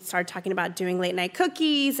talked, and we started talking about doing late night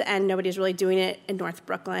cookies, and nobody's really doing it in North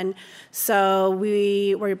Brooklyn. So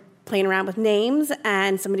we were playing around with names,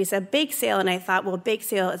 and somebody said Bake Sale, and I thought, well, Bake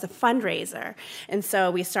Sale is a fundraiser. And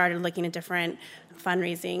so we started looking at different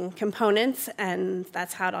fundraising components, and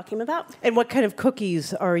that's how it all came about. And what kind of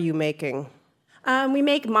cookies are you making? We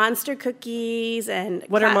make monster cookies and...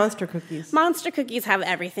 What are monster cookies? Monster cookies have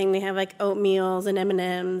everything. They have like oatmeals and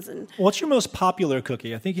M&Ms and... What's your most popular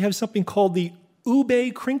cookie? I think you have something called the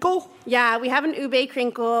ube crinkle? Yeah, we have an ube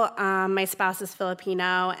crinkle. My spouse is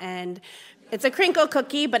Filipino, and it's a crinkle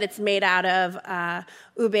cookie, but it's made out of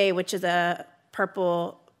ube, which is a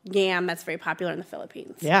purple yam that's very popular in the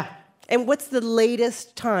Philippines. Yeah. And what's the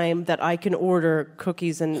latest time that I can order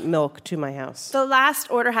cookies and milk to my house? The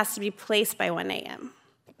last order has to be placed by 1 a.m.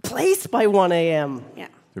 Placed by 1 a.m.? Yeah.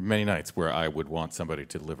 There are many nights where I would want somebody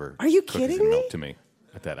to deliver Are you cookies kidding and me? milk to me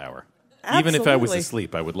at that hour. Absolutely. Even if I was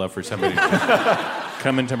asleep, I would love for somebody to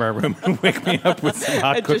come into my room and wake me up with some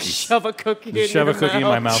hot And cookies. just shove a cookie Just in shove your a cookie in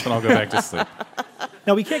my mouth and I'll go back to sleep.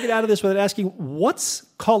 Now, we can't get out of this without asking, what's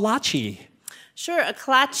kolache? Sure, a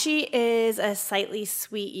kolache is a slightly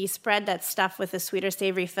sweet yeast bread that's stuffed with a sweeter,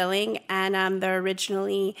 savory filling, and they're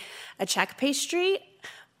originally a Czech pastry,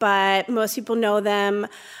 but most people know them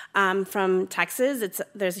from Texas.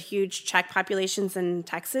 There's huge Czech populations in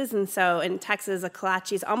Texas, and so in Texas, a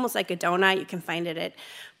kolache is almost like a donut. You can find it at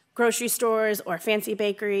grocery stores or fancy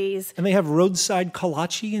bakeries. And they have roadside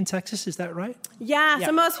kolache in Texas, is that right? Yeah,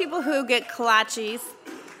 so most people who get kolaches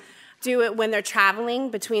do it when they're traveling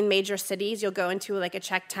between major cities. You'll go into like a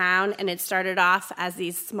Czech town, and it started off as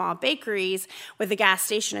these small bakeries with a gas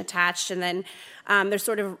station attached, and then there's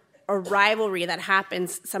sort of a rivalry that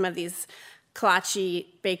happens, some of these kolache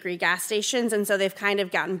bakery gas stations, and so they've kind of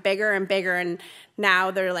gotten bigger and bigger, and now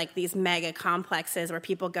they're like these mega complexes where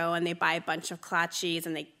people go and they buy a bunch of kolaches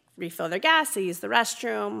and they refill their gas, they use the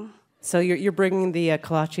restroom. So you're bringing the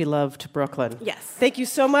kolache love to Brooklyn. Yes. Thank you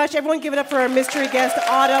so much. Everyone give it up for our mystery guest,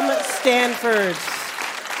 Autumn Stanford.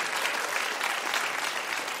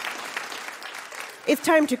 It's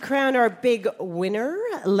time to crown our big winner.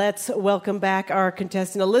 Let's welcome back our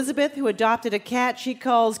contestant, Elizabeth, who adopted a cat she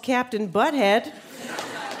calls Captain Butthead.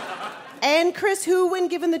 And Chris, who, when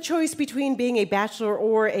given the choice between being a bachelor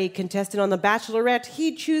or a contestant on The Bachelorette,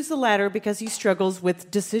 he'd choose the latter because he struggles with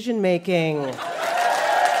decision-making.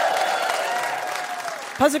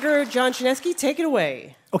 Puzzler John Chinesky, take it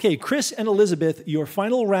away. Okay, Chris and Elizabeth, your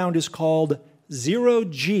final round is called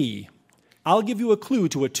 0G. I'll give you a clue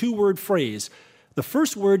to a two-word phrase. The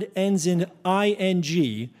first word ends in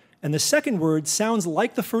ing, and the second word sounds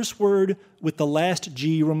like the first word with the last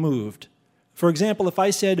G removed. For example, if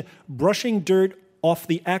I said, brushing dirt off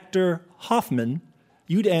the actor Hoffman,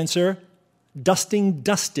 you'd answer, dusting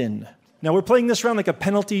Dustin. Now, we're playing this round like a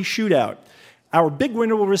penalty shootout. Our big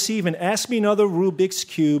winner will receive an Ask Me Another Rubik's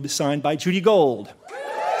Cube signed by Judy Gold.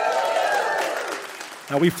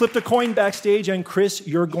 Now, we flipped a coin backstage, and Chris,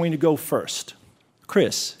 you're going to go first.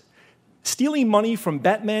 Chris, stealing money from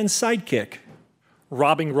Batman's sidekick.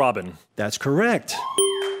 Robbing Robin. That's correct.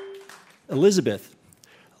 Elizabeth,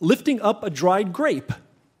 lifting up a dried grape.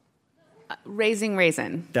 Raising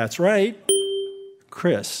raisin. That's right.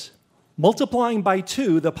 Chris, multiplying by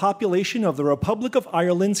 2 the population of the Republic of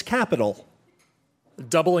Ireland's capital.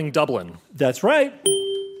 Doubling Dublin. That's right.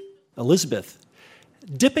 Elizabeth,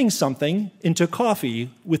 dipping something into coffee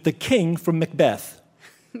with the king from Macbeth.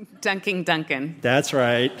 Dunking Duncan. That's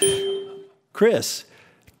right. Chris,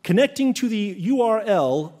 connecting to the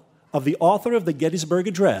URL of the author of the Gettysburg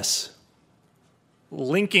Address.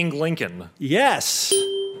 Linking Lincoln. Yes.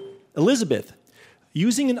 Elizabeth,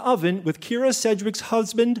 using an oven with Kira Sedgwick's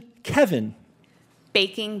husband, Kevin.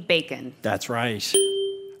 Baking bacon. That's right.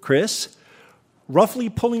 Chris, roughly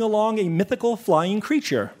pulling along a mythical flying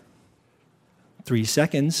creature. 3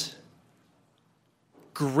 seconds.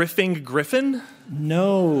 Griffing Griffin?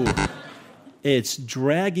 No. It's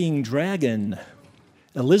dragging dragon.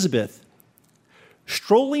 Elizabeth,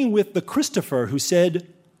 strolling with the Christopher who said,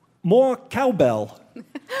 more cowbell.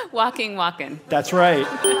 Walking. That's right.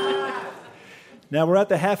 Now we're at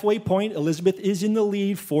the halfway point. Elizabeth is in the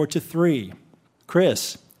lead 4-3.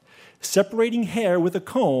 Chris, separating hair with a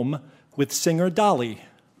comb with singer Dolly.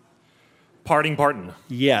 Parting Parton.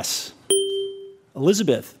 Yes.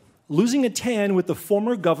 Elizabeth, losing a tan with the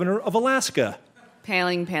former governor of Alaska.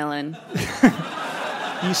 Palin.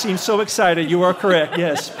 You seem so excited. You are correct.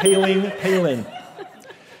 Yes, Palin.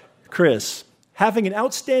 Chris, having an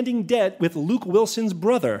outstanding debt with Luke Wilson's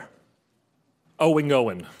brother. Owing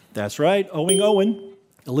Owen. That's right, owing Owen.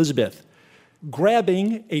 Elizabeth,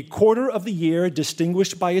 grabbing a quarter of the year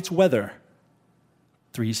distinguished by its weather.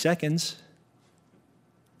 3 seconds.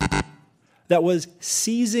 That was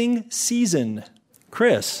seizing season.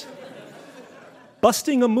 Chris,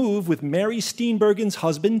 busting a move with Mary Steenburgen's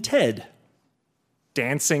husband, Ted.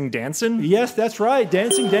 Dancing Dancin'? Yes, that's right,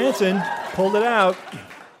 Dancing. Pulled it out.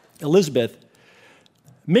 Elizabeth,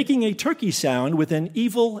 making a turkey sound with an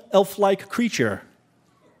evil elf-like creature.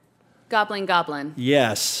 Goblin.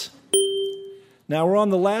 Yes. Now we're on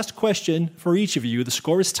the last question for each of you. The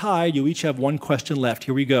score is tied. You each have one question left.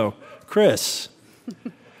 Here we go. Chris,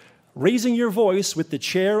 Raising your voice with the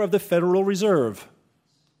chair of the Federal Reserve.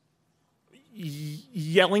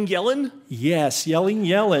 Yelling, yellin'? Yes, yelling,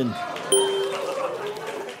 yellin'.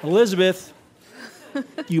 Elizabeth,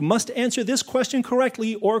 you must answer this question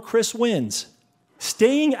correctly or Chris wins.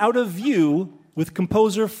 Staying out of view with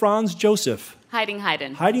composer Franz Joseph. Hiding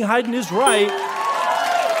Haydn. Hiding Haydn is right.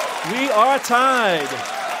 We are tied.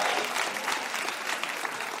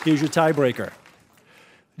 Here's your tiebreaker.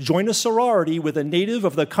 Join a sorority with a native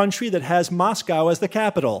of the country that has Moscow as the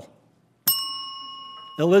capital.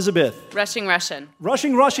 Elizabeth. Rushing Russian.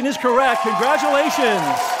 Rushing Russian is correct.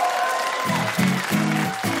 Congratulations.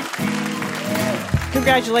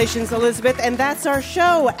 Congratulations, Elizabeth. And that's our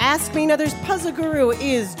show. Ask Me Another's puzzle guru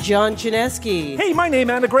is John Chinesky. Hey, my name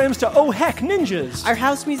anagrams to Oh Heck Ninjas. Our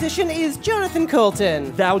house musician is Jonathan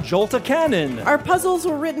Colton. Thou Jolta Cannon. Our puzzles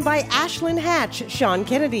were written by Ashlyn Hatch, Sean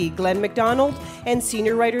Kennedy, Glenn McDonald, and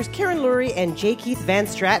senior writers Karen Lurie and J. Keith Van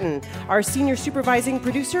Stratton. Our senior supervising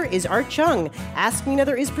producer is Art Chung. Ask Me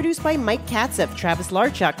Another is produced by Mike Katzef, Travis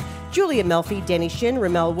Larchuk, Julia Melfi, Denny Shin,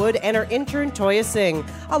 Ramel Wood, and our intern Toya Singh,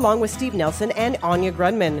 along with Steve Nelson and Anya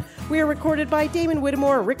Grunman. We are recorded by Damon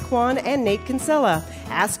Whittemore, Rick Kwan, and Nate Kinsella.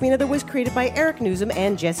 Ask Me Another was created by Eric Newsom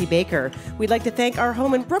and Jesse Baker. We'd like to thank our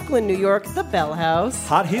home in Brooklyn, New York, the Bell House.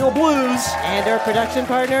 Hot Heel Blues. And our production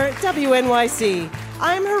partner, WNYC.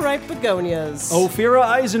 I'm her ripe begonias. Ophira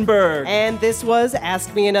Eisenberg. And this was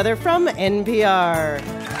Ask Me Another from NPR.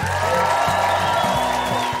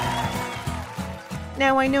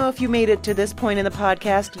 Now, I know if you made it to this point in the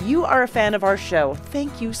podcast, you are a fan of our show.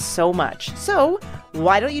 Thank you so much. So,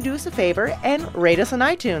 why don't you do us a favor and rate us on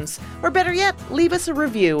iTunes? Or better yet, leave us a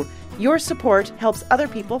review. Your support helps other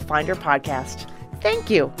people find our podcast. Thank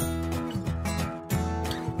you.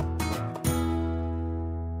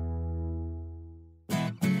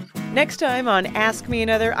 Next time on Ask Me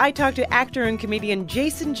Another, I talk to actor and comedian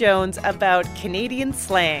Jason Jones about Canadian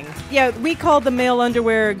slang. Yeah, we called the male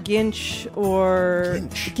underwear ginch or...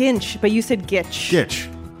 Ginch, but you said gitch. Gitch.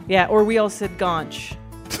 Yeah, or we all said gaunch.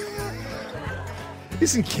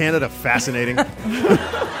 Isn't Canada fascinating?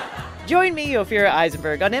 Join me, Ophira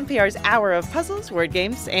Eisenberg, on NPR's Hour of Puzzles, Word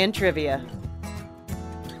Games, and Trivia.